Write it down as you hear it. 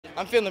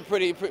I'm feeling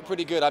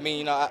pretty good. I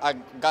mean, I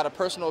got a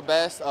personal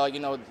best.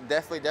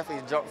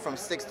 Definitely jumped from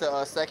sixth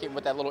to second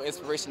with that little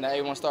inspiration that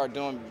everyone started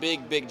doing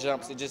big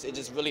jumps. It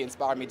just really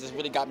inspired me. Just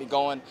really got me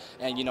going,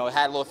 and it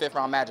had a little fifth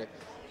round magic.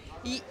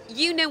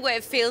 You know what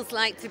it feels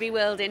like to be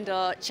world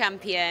indoor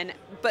champion,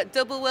 but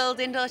double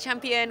world indoor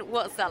champion.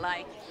 What's that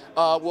like?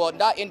 Well,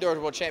 not indoor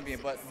world champion,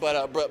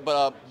 but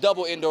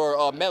double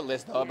indoor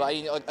medalist. But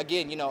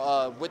again,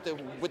 with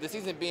the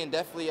season being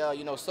definitely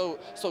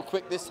so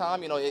quick this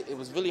time, it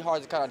was really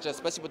hard to kind of adjust,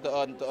 especially with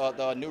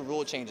the new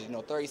rule changes.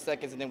 30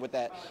 seconds, and then with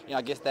that,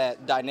 I guess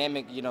that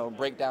dynamic,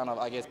 breakdown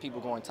of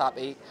people going top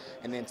 8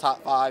 and then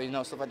top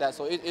 5, stuff like that.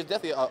 So it's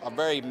definitely a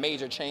very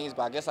major change,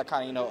 but I guess I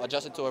kind of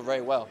adjusted to it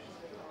very well.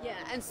 Yeah,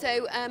 and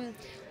so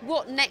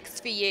what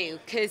next for you?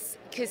 Because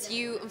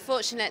you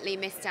unfortunately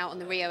missed out on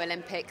the Rio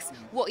Olympics.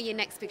 What are your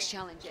next big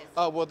challenges?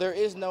 Well, there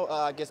is no,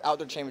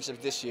 outdoor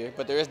championships this year,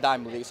 but there is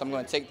Diamond League. So I'm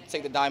going to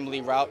take the Diamond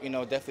League route.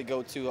 Definitely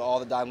go to all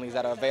the Diamond Leagues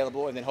that are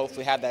available, and then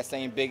hopefully have that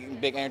same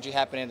big energy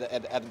happening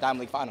at the Diamond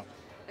League final.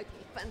 Okay,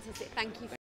 fantastic. Thank you.